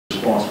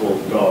responsible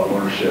dog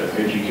ownership,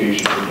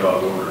 education for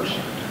dog owners,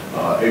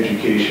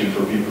 education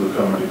for people who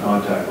come into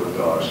contact with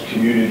dogs,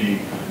 community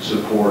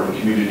support and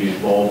community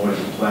involvement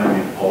in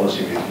planning,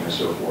 policy making, and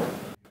so forth.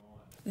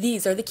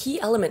 These are the key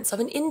elements of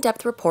an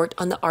in-depth report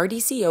on the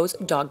RDCO's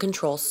dog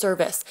control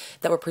service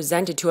that were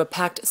presented to a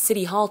packed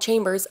City Hall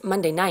chambers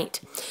Monday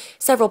night.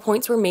 Several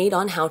points were made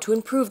on how to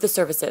improve the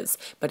services,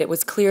 but it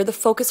was clear the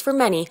focus for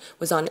many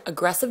was on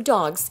aggressive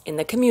dogs in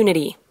the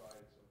community.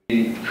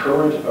 The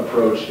current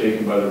approach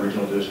taken by the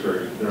regional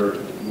district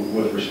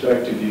with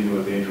respect to dealing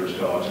with dangerous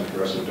dogs and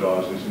aggressive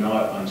dogs is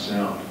not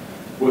unsound.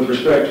 With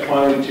respect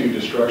finally to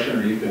destruction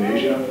or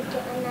euthanasia,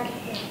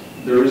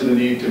 there is the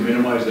need to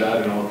minimize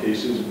that in all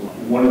cases.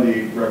 One of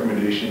the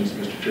recommendations,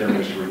 Mr. Chairman,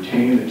 is to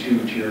retain the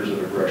 2 tiers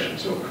of aggression.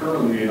 So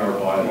currently in our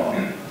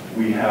bylaw,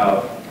 we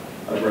have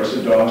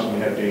aggressive dogs and we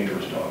have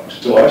dangerous dogs.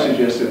 So I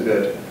suggested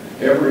that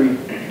every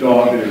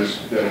dog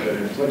that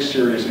inflicts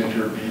serious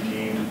injury be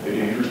deemed a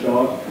dangerous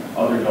dog,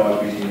 other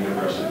dogs be deemed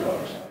aggressive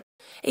dogs.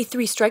 A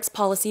 3 strikes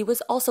policy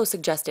was also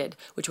suggested,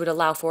 which would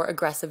allow for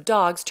aggressive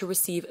dogs to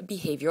receive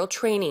behavioral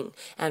training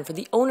and for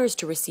the owners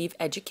to receive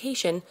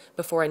education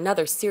before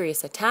another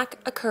serious attack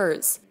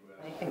occurs.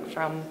 I think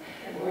from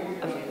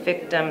a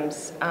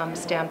victim's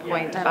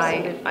standpoint,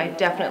 I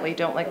definitely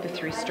don't like the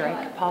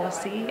 3-strike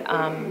policy.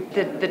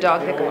 The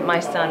dog that got my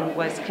son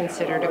was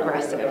considered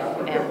aggressive,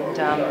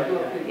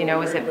 and you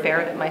know, is it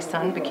fair that my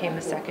son became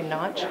the 2nd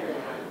notch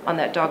on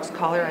that dog's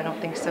collar? I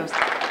don't think so.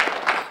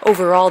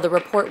 Overall, the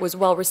report was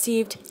well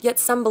received, yet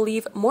some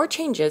believe more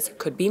changes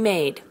could be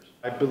made.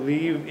 I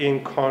believe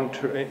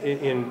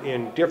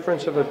in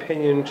difference of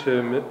opinion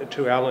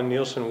to Alan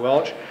Nielsen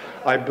Welch,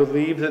 I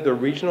believe that the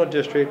regional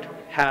district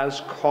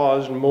has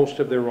caused most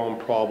of their own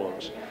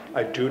problems.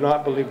 I do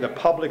not believe the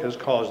public has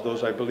caused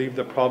those. I believe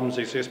the problems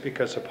exist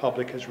because the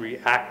public has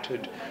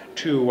reacted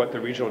to what the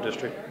regional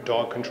district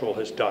dog control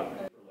has done.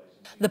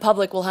 The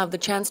public will have the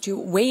chance to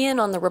weigh in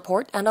on the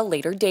report at a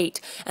later date,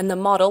 and the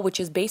model, which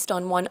is based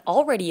on one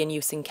already in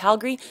use in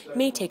Calgary,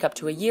 may take up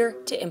to a year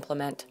to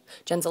implement.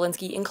 Jen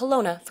Zielinski in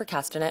Kelowna for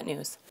Castanet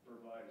News.